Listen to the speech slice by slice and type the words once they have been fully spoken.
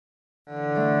Hi,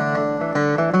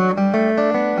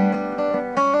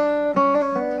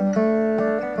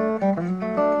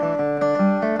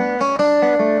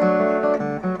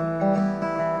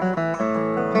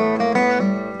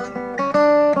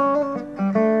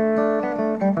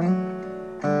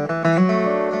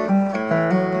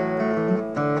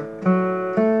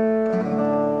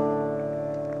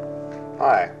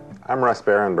 I'm Russ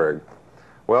Barenberg.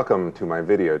 Welcome to my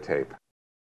videotape.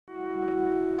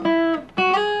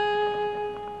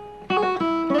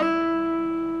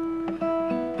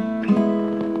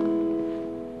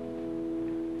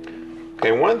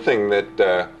 Okay, one thing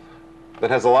that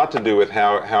has a lot to do with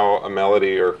how a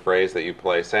melody or phrase that you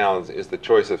play sounds is the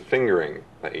choice of fingering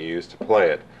that you use to play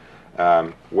it.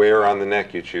 Where on the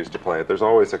neck you choose to play it. There's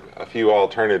always a few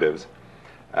alternatives.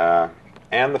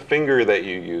 And the finger that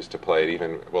you use to play it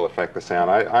even will affect the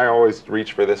sound. I always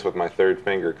reach for this with my third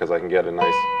finger because I can get a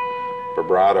nice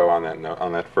vibrato on that note,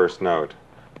 on that first note.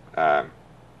 And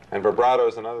vibrato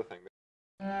is another thing.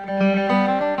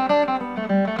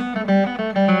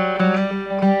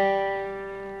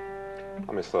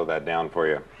 Let me slow that down for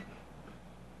you.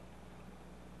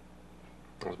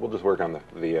 We'll just work on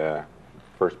the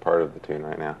first part of the tune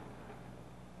right now.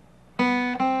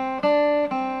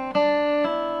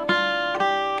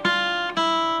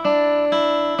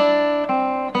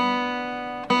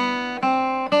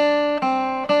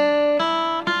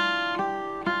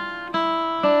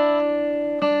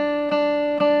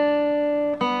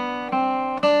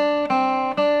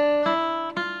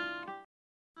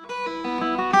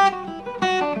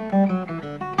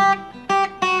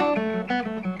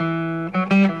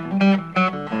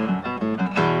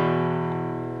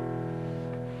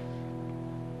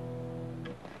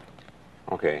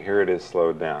 Okay, here it is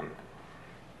slowed down.